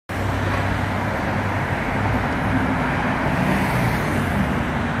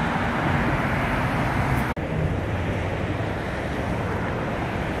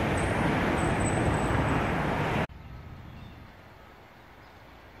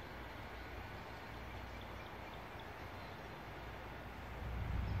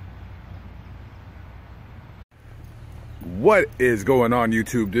What is going on,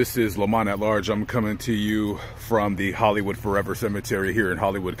 YouTube? This is Lamont at Large. I'm coming to you from the Hollywood Forever Cemetery here in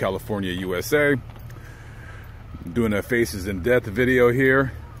Hollywood, California, USA. I'm doing a Faces in Death video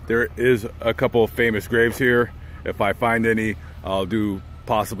here. There is a couple of famous graves here. If I find any, I'll do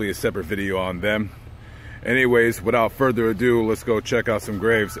possibly a separate video on them. Anyways, without further ado, let's go check out some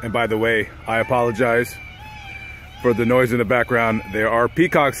graves. And by the way, I apologize for the noise in the background. There are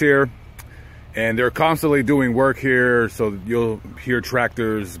peacocks here, and they're constantly doing work here, so you'll hear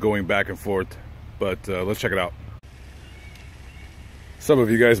tractors going back and forth. But let's check it out. Some of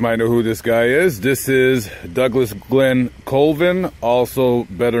you guys might know who this guy is. This is Douglas Glenn Colvin, also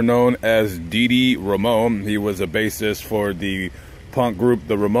better known as Dee Dee Ramone. He was a bassist for the punk group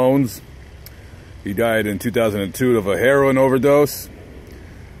The Ramones. He died in 2002 of a heroin overdose.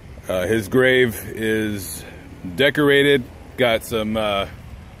 His grave is decorated, got some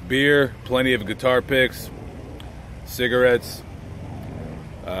beer, plenty of guitar picks, cigarettes.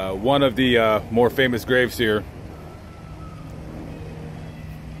 One of the more famous graves here.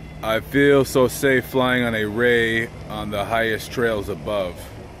 I feel so safe flying on a ray on the highest trails above.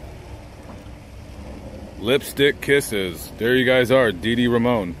 Lipstick Kisses. There you guys are, Dee Dee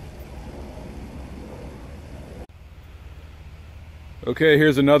Ramone. Okay,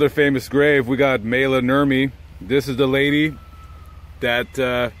 here's another famous grave. We got Maila Nurmi. This is the lady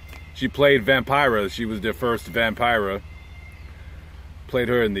that she played Vampira. She was the first Vampira. Played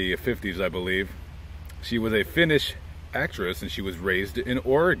her in the 50s, I believe. She was a Finnish actress, and she was raised in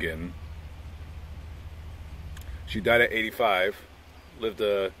Oregon. She died at 85. Lived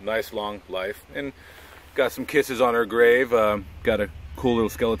a nice long life, and got some kisses on her grave. Got a cool little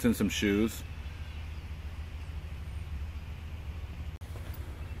skeleton, some shoes.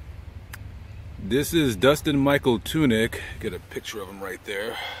 This is Dustin Michael Tunick. Get a picture of him right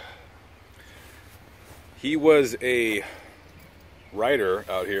there. He was a writer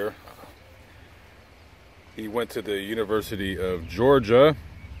out here. He went to the University of Georgia.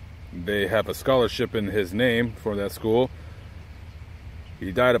 They have a scholarship in his name for that school.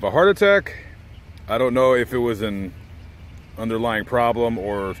 He died of a heart attack. I don't know if it was an underlying problem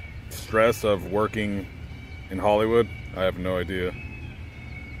or stress of working in Hollywood. I have no idea.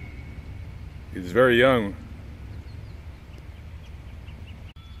 He's very young.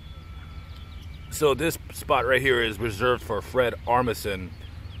 So this spot right here is reserved for Fred Armisen.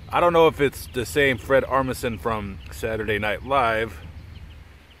 I don't know if it's the same Fred Armisen from Saturday Night Live.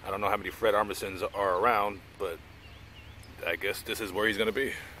 I don't know how many Fred Armisens are around, but I guess this is where he's gonna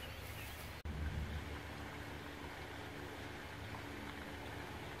be.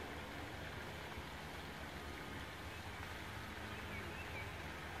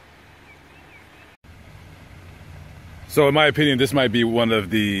 So in my opinion, this might be one of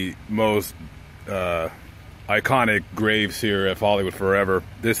the most iconic graves here at Hollywood Forever.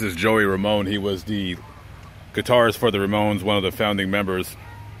 This is Joey Ramone. He was the guitarist for the Ramones, one of the founding members.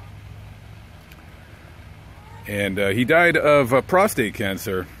 And he died of prostate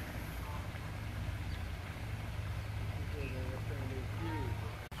cancer.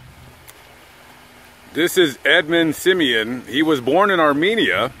 This is Edmund Simeon. He was born in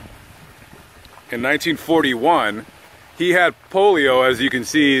Armenia in 1941. He had polio. As you can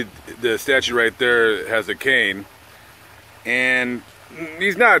see, the statue right there has a cane. And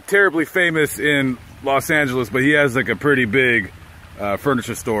he's not terribly famous in Los Angeles, but he has like a pretty big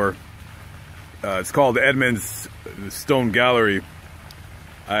furniture store. It's called Edmund's Stone Gallery.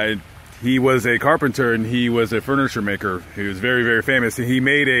 He was a carpenter, and he was a furniture maker. He was very, very famous. And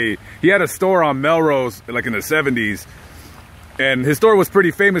he had a store on Melrose like in the 70s. And his store was pretty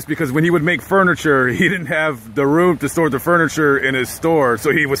famous because when he would make furniture, he didn't have the room to store the furniture in his store,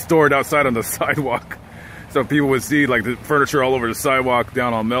 so he was stored outside on the sidewalk. So people would see like the furniture all over the sidewalk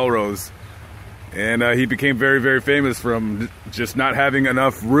down on Melrose. And he became very, very famous from just not having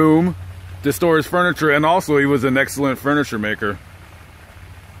enough room to store his furniture, and also he was an excellent furniture maker.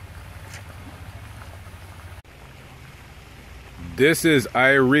 This is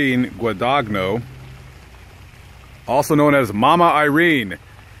Irene Guadagno, also known as Mama Irene.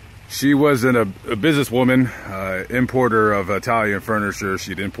 She was a businesswoman, importer of Italian furniture.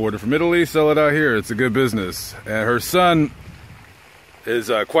 She'd import it from Italy, sell it out here. It's a good business. And her son is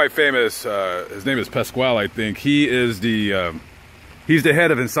quite famous. His name is Pasquale, I think. He is he's the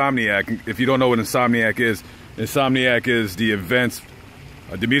head of Insomniac. If you don't know what Insomniac is the events,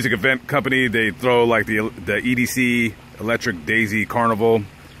 the music event company. They throw like the EDC, Electric Daisy Carnival.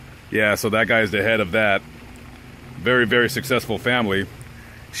 Yeah, so that guy is the head of that. Very, very successful family.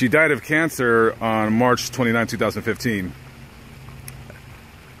 She died of cancer on March 29, 2015.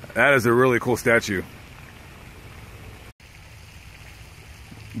 That is a really cool statue.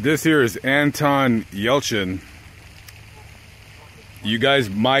 This here is Anton Yelchin. You guys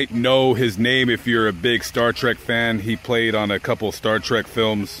might know his name if you're a big Star Trek fan. He played on a couple Star Trek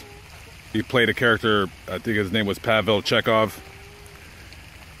films. He played a character, I think his name was Pavel Chekhov.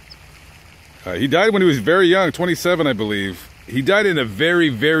 He died when he was very young, 27 I believe. He died in a very,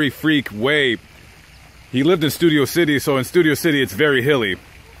 very freak way. He lived in Studio City, so in Studio City it's very hilly.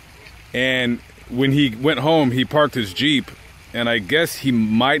 And when he went home, he parked his Jeep, and I guess he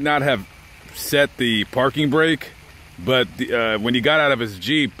might not have set the parking brake, but when he got out of his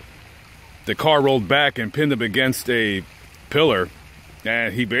Jeep, the car rolled back and pinned him against a pillar,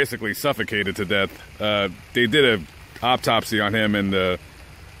 and he basically suffocated to death. They did an autopsy on him, and the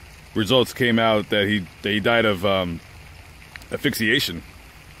results came out that he died of asphyxiation.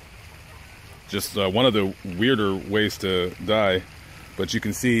 Just one of the weirder ways to die, but you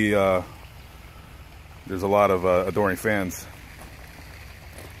can see there's a lot of adoring fans.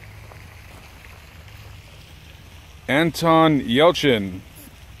 Anton Yelchin,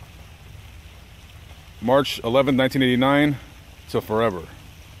 March 11, 1989 to forever.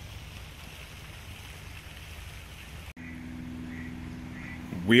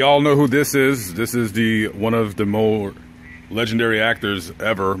 We all know who this is. This is one of the more legendary actors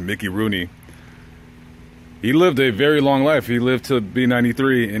ever, Mickey Rooney. He lived a very long life. He lived to be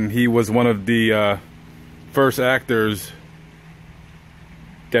 93, and he was one of the first actors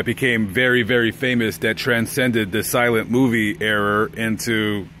that became very, very famous, that transcended the silent movie era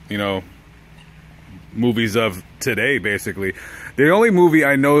into, you know, movies of today, basically. The only movie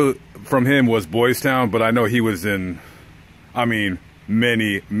I know from him was Boys Town, but I know he was in, I mean,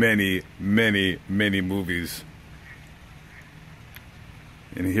 many, many, many, many movies.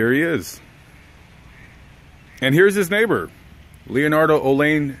 And here he is. And here's his neighbor, Leonardo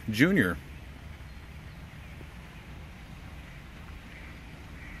Olane Jr.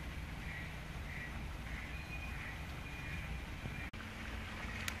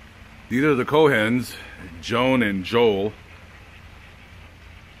 These are the Cohens, Joan and Joel.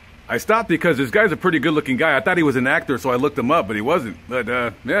 I stopped because this guy's a pretty good-looking guy. I thought he was an actor, so I looked him up, but he wasn't. But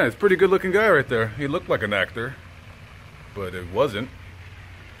yeah, it's a pretty good-looking guy right there. He looked like an actor, but it wasn't.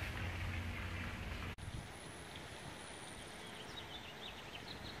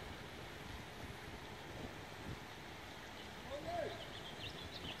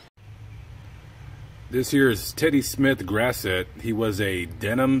 This here is Teddy Smith Grasset. He was a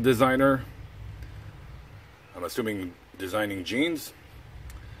denim designer. I'm assuming designing jeans.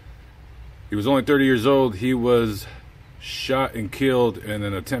 He was only 30 years old. He was shot and killed in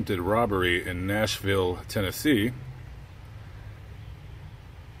an attempted robbery in Nashville, Tennessee.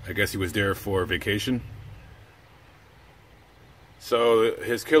 I guess he was there for vacation. So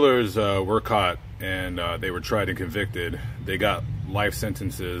his killers were caught, and they were tried and convicted. They got life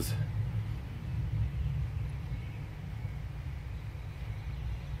sentences.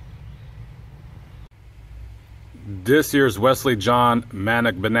 This here's Wesley John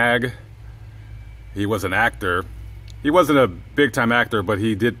Managbanaga. He was an actor. He wasn't a big-time actor, but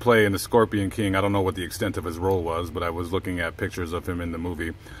he did play in The Scorpion King. I don't know what the extent of his role was, but I was looking at pictures of him in the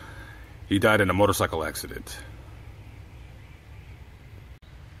movie. He died in a motorcycle accident.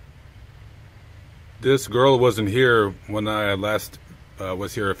 This girl wasn't here when I last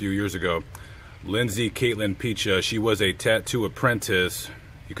was here a few years ago. Lindsay Caitlin Picha. She was a tattoo apprentice.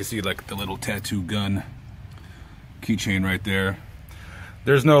 You can see like the little tattoo gun keychain right there.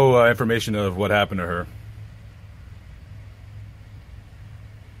 There's no information of what happened to her.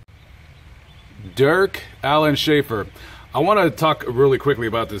 Dirk Allen Schaefer. I want to talk really quickly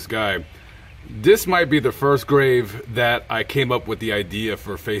about this guy. This might be the first grave that I came up with the idea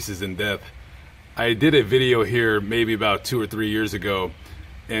for Faces in Death. I did a video here maybe about 2 or 3 years ago,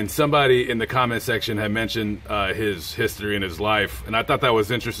 and somebody in the comment section had mentioned his history and his life, and I thought that was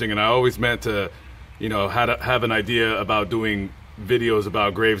interesting, and I always meant to, you know, have an idea about doing videos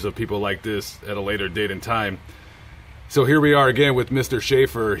about graves of people like this at a later date and time. So here we are again with Mr.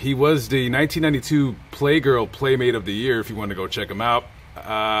 Schaefer. He was the 1992 Playgirl Playmate of the Year, if you want to go check him out.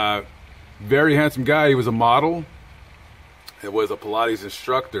 Very handsome guy. He was a model. He was a Pilates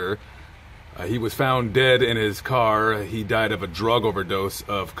instructor. He was found dead in his car. He died of a drug overdose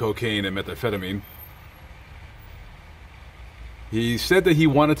of cocaine and methamphetamine. He said that he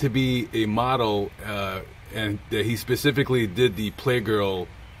wanted to be a model, and that he specifically did the Playgirl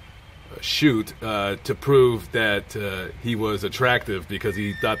shoot to prove that he was attractive, because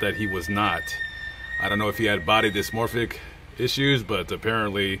he thought that he was not. I don't know if he had body dysmorphic issues, but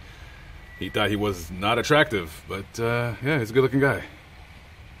apparently he thought he was not attractive. But yeah, he's a good looking guy.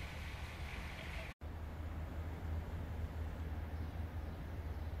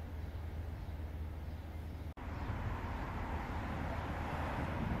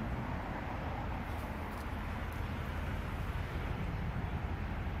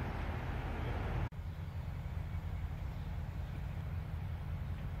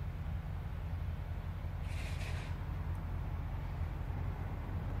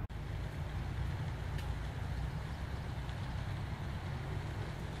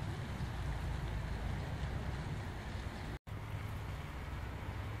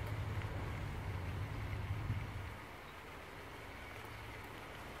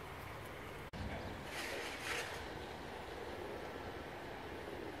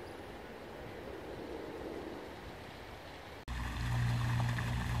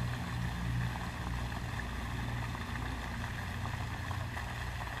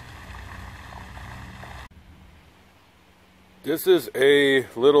 This is a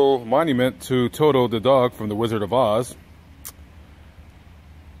little monument to Toto the dog from The Wizard of Oz.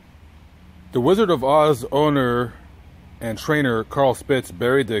 The Wizard of Oz owner and trainer Carl Spitz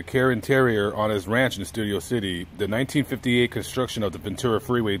buried the Cairn Terrier on his ranch in Studio City. The 1958 construction of the Ventura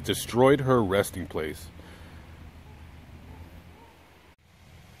Freeway destroyed her resting place.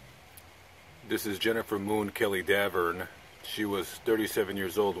 This is Jennifer Moon Kelly Davern. She was 37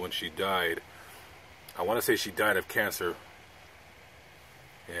 years old when she died. I want to say she died of cancer.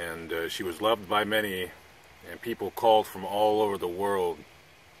 And she was loved by many, and people called from all over the world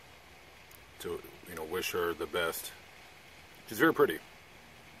to, wish her the best. She's very pretty.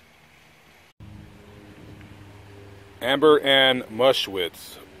 Amber Ann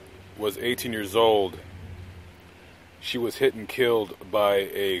Mushwitz was 18 years old. She was hit and killed by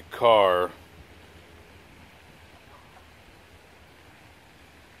a car.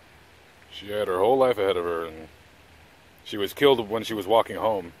 She had her whole life ahead of her, and she was killed when she was walking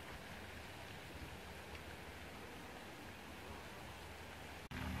home.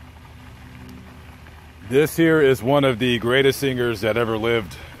 This here is one of the greatest singers that ever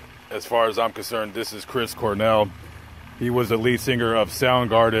lived. As far as I'm concerned, this is Chris Cornell. He was the lead singer of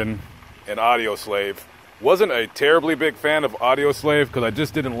Soundgarden and Audioslave. Wasn't a terribly big fan of Audioslave because I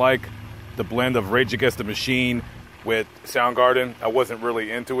just didn't like the blend of Rage Against the Machine with Soundgarden. I wasn't really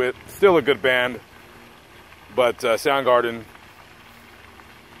into it. Still a good band, but Soundgarden,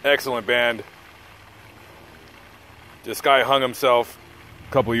 excellent band. This guy hung himself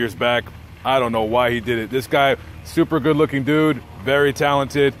a couple years back. I don't know why he did it. This guy, super good looking dude, very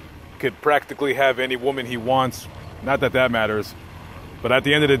talented, could practically have any woman he wants. Not that that matters, but at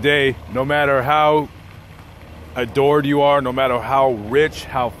the end of the day, no matter how adored you are, no matter how rich,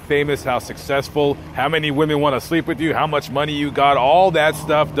 how famous, how successful, how many women want to sleep with you, how much money you got, all that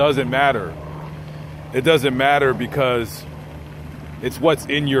stuff doesn't matter. It doesn't matter because it's what's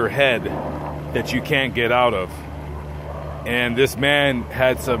in your head that you can't get out of. And this man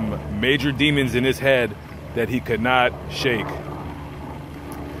had some major demons in his head that he could not shake.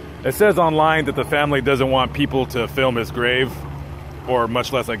 It says online that the family doesn't want people to film his grave, or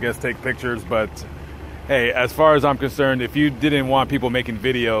much less, I guess, take pictures. But hey, as far as I'm concerned, if you didn't want people making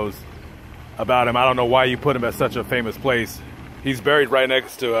videos about him, I don't know why you put him at such a famous place. He's buried right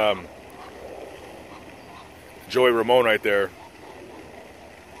next to Joey Ramone right there.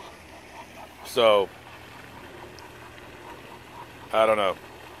 So I don't know.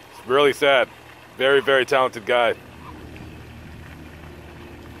 It's really sad. Very, very talented guy.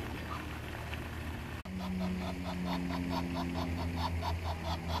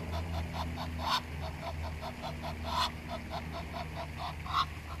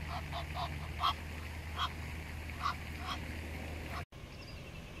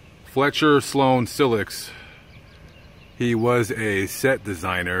 Fletcher Sloan Silix. He was a set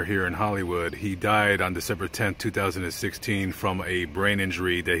designer here in Hollywood. He died on December 10th, 2016 from a brain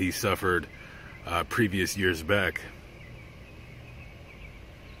injury that he suffered previous years back.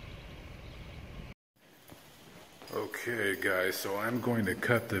 Okay guys, so I'm going to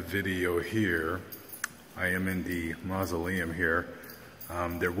cut the video here. I am in the mausoleum here.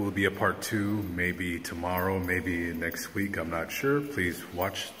 There will be a part 2, maybe tomorrow, maybe next week, I'm not sure. Please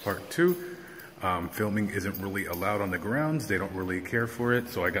watch part 2. Filming isn't really allowed on the grounds. They don't really care for it.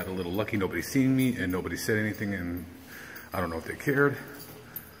 So I got a little lucky. Nobody's seen me and nobody said anything, and I don't know if they cared.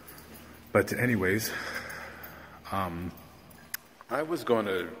 But anyways, I was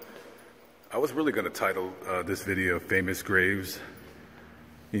really gonna title this video Famous Graves,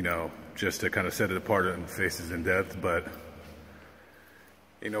 just to kind of set it apart on Faces in Death. But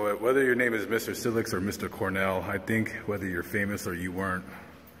you know what, whether your name is Mr. Silix or Mr. Cornell, I think whether you're famous or you weren't,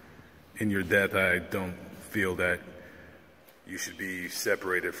 in your death, I don't feel that you should be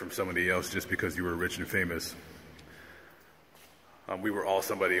separated from somebody else just because you were rich and famous. We were all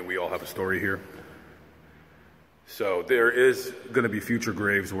somebody and we all have a story here. So there is going to be future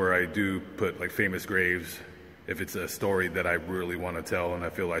graves where I do put like famous graves if it's a story that I really want to tell and I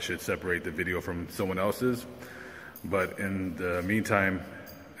feel I should separate the video from someone else's. But in the meantime,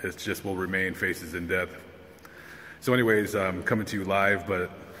 it just will remain Faces in Death. So anyways, I'm coming to you live,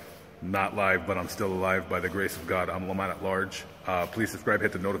 but not live, but I'm still alive by the grace of God. I'm Lamont at Large. Please subscribe,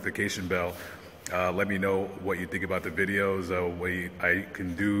 hit the notification bell. Let me know what you think about the videos, what I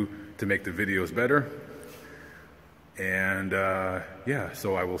can do to make the videos better. And yeah,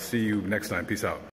 so I will see you next time. Peace out.